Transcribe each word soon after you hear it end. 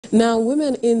Now,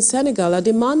 women in Senegal are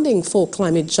demanding for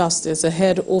climate justice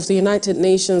ahead of the United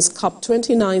Nations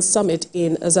COP29 summit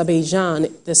in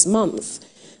Agitation this month.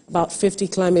 About 50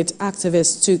 climate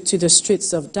activists took to the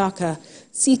streets of Dhaka,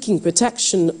 seeking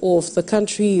protection of the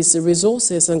country's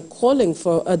resources and calling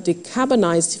for a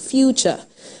decarbonized future.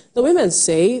 The women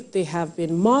say they have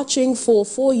been marching for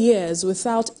 4 years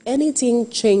without anything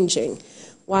changing,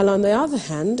 while on the other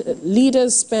hand,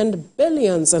 leaders spend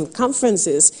billions on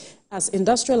conferences as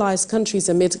industrialized countries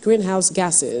emit greenhouse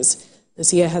gases.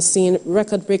 This year has seen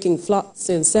record-breaking floods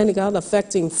in Senegal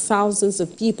affecting thousands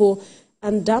of people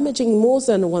and damaging more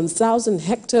than 1,000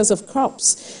 hectares of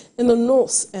crops in the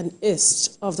north and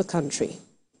east of the country.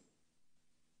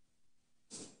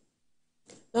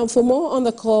 Now, for more on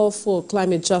the call for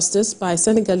climate justice by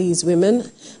Senegalese women,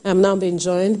 I am now being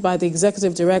joined by the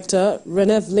Executive Director,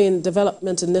 Renewable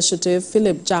Development Initiative,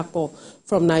 Philip Japo,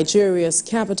 from Nigeria's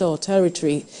Capital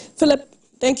Territory. Philip,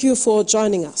 thank you for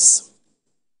joining us.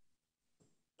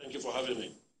 Thank you for having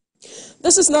me.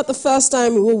 This is not the first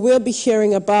time we will be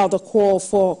hearing about the call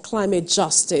for climate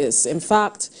justice. In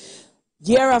fact,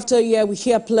 year after year, we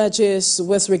hear pledges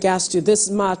with regards to this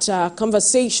matter,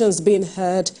 conversations being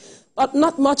heard, but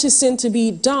not much is seen to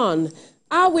be done.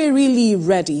 Are we really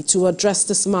ready to address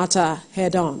this matter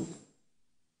head on?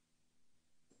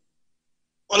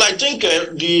 Well, I think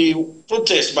the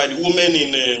protest by the women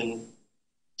in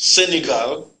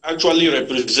Senegal actually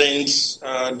represents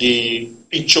the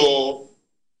picture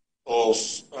of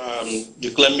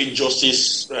the climate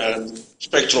justice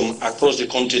spectrum across the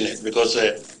continent, because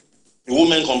the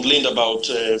women complained about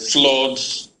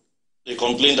floods. They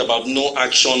complained about no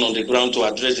action on the ground to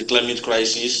address the climate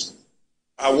crisis.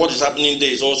 What is happening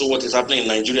there is also what is happening in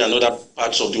Nigeria and other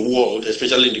parts of the world,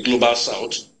 especially in the global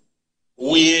south,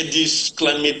 where these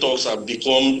climate talks have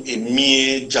become a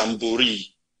mere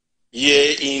jamboree.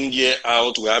 Year in, year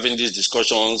out, we're having these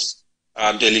discussions.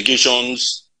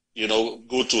 Delegations,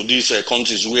 go to these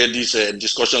countries where these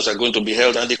discussions are going to be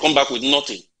held, and they come back with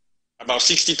nothing. About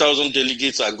 60,000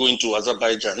 delegates are going to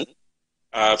Azerbaijan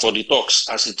for the talks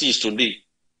as it is today.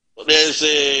 There's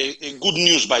a good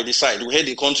news by the side. We had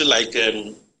a country like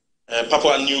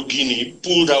Papua New Guinea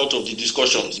pulled out of the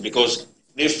discussions because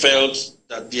they felt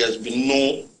that there has been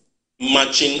no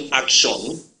matching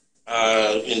action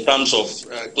in terms of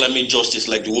climate justice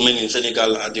like the women in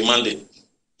Senegal are demanding.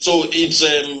 So it's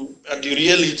the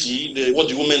reality, what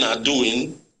the women are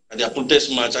doing and their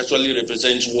protest march actually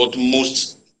represents what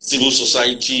most civil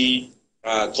society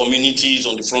communities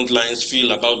on the front lines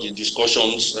feel about the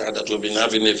discussions that we've been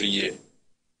having every year.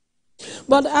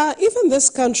 But even these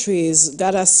countries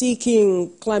that are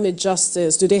seeking climate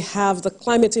justice, do they have the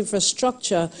climate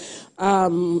infrastructure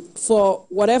for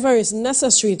whatever is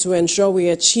necessary to ensure we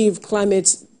achieve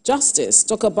climate justice?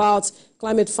 Talk about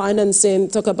climate financing,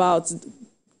 talk about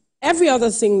every other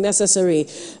thing necessary.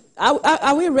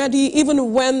 Are we ready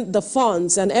even when the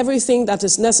funds and everything that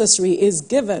is necessary is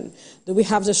given? Do we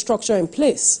have the structure in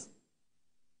place?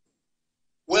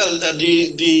 Well,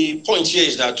 the point here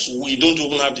is that we don't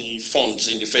even have the funds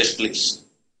in the first place.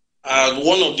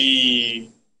 One of the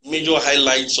major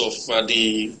highlights of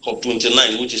the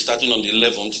COP29, which is starting on the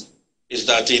 11th, is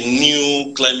that a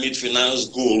new climate finance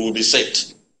goal will be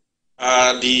set.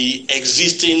 The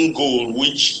existing goal,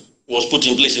 which was put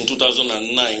in place in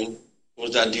 2009,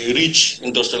 was that the rich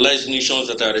industrialized nations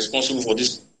that are responsible for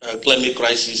this climate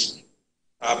crisis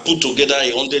put together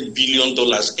 $100 billion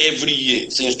every year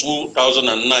since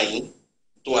 2009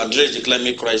 to address the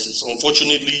climate crisis.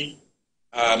 Unfortunately,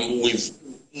 we've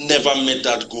never met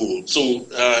that goal. So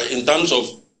in terms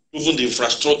of even the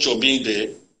infrastructure being there,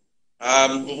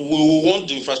 we want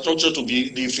the infrastructure to be,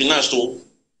 the finance to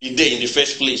be there in the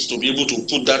first place to be able to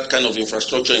put that kind of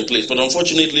infrastructure in place. But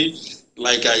unfortunately,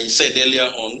 like I said earlier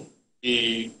on,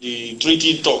 the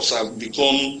treaty talks have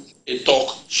become a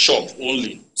talk shop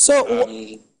only. So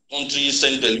countries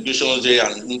send delegations there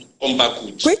and come back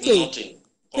with nothing.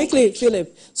 Quickly,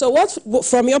 Philip. So what,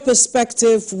 from your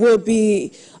perspective, will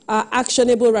be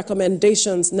actionable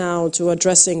recommendations now to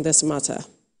addressing this matter?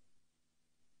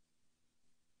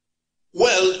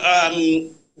 Well,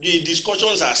 the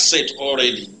discussions are set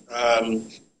already.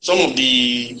 Some of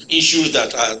the issues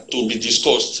that are to be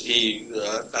discussed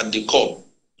at the COP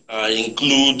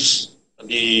includes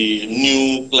the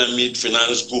new climate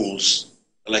finance goals.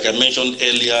 Like I mentioned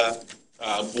earlier,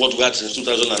 what we had since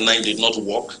 2009 did not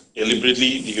work.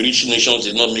 Deliberately, the rich nations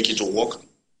did not make it to work.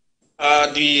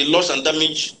 The loss and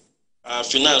damage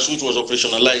finance, which was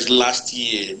operationalized last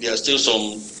year, there are still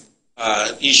some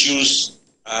issues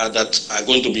that are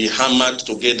going to be hammered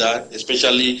together,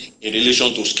 especially in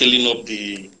relation to scaling up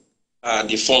the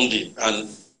funding. And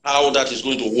how that is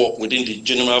going to work within the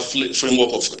general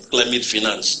framework of climate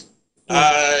finance.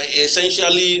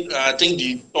 Essentially, I think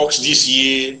the talks this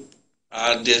year,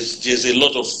 there's a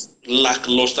lot of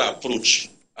lackluster approach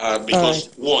because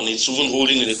one, it's even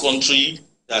holding in a country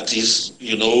that is,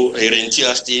 a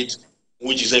rentier state,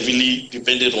 which is heavily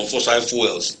dependent on fossil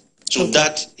fuels. So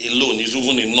that alone is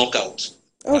even a knockout.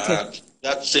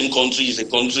 That same country is a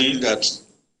country that,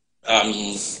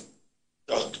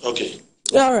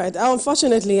 All right.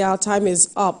 Unfortunately, our time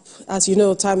is up. As you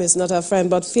know, time is not our friend.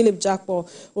 But Philip Jakpo,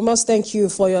 we must thank you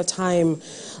for your time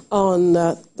on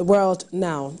The World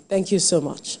Now. Thank you so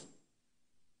much.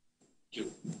 Thank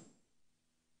you.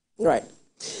 Right.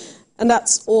 And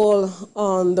that's all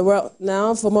on The World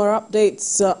Now. For more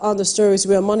updates on the stories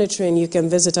we are monitoring, you can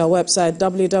visit our website,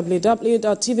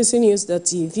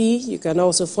 www.tvcnews.tv. You can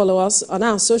also follow us on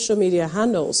our social media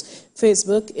handles,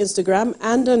 Facebook, Instagram,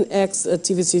 and on X at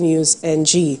TVC News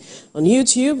NG. On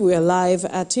YouTube, we are live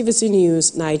at TVC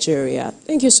News Nigeria.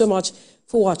 Thank you so much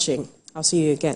for watching. I'll see you again.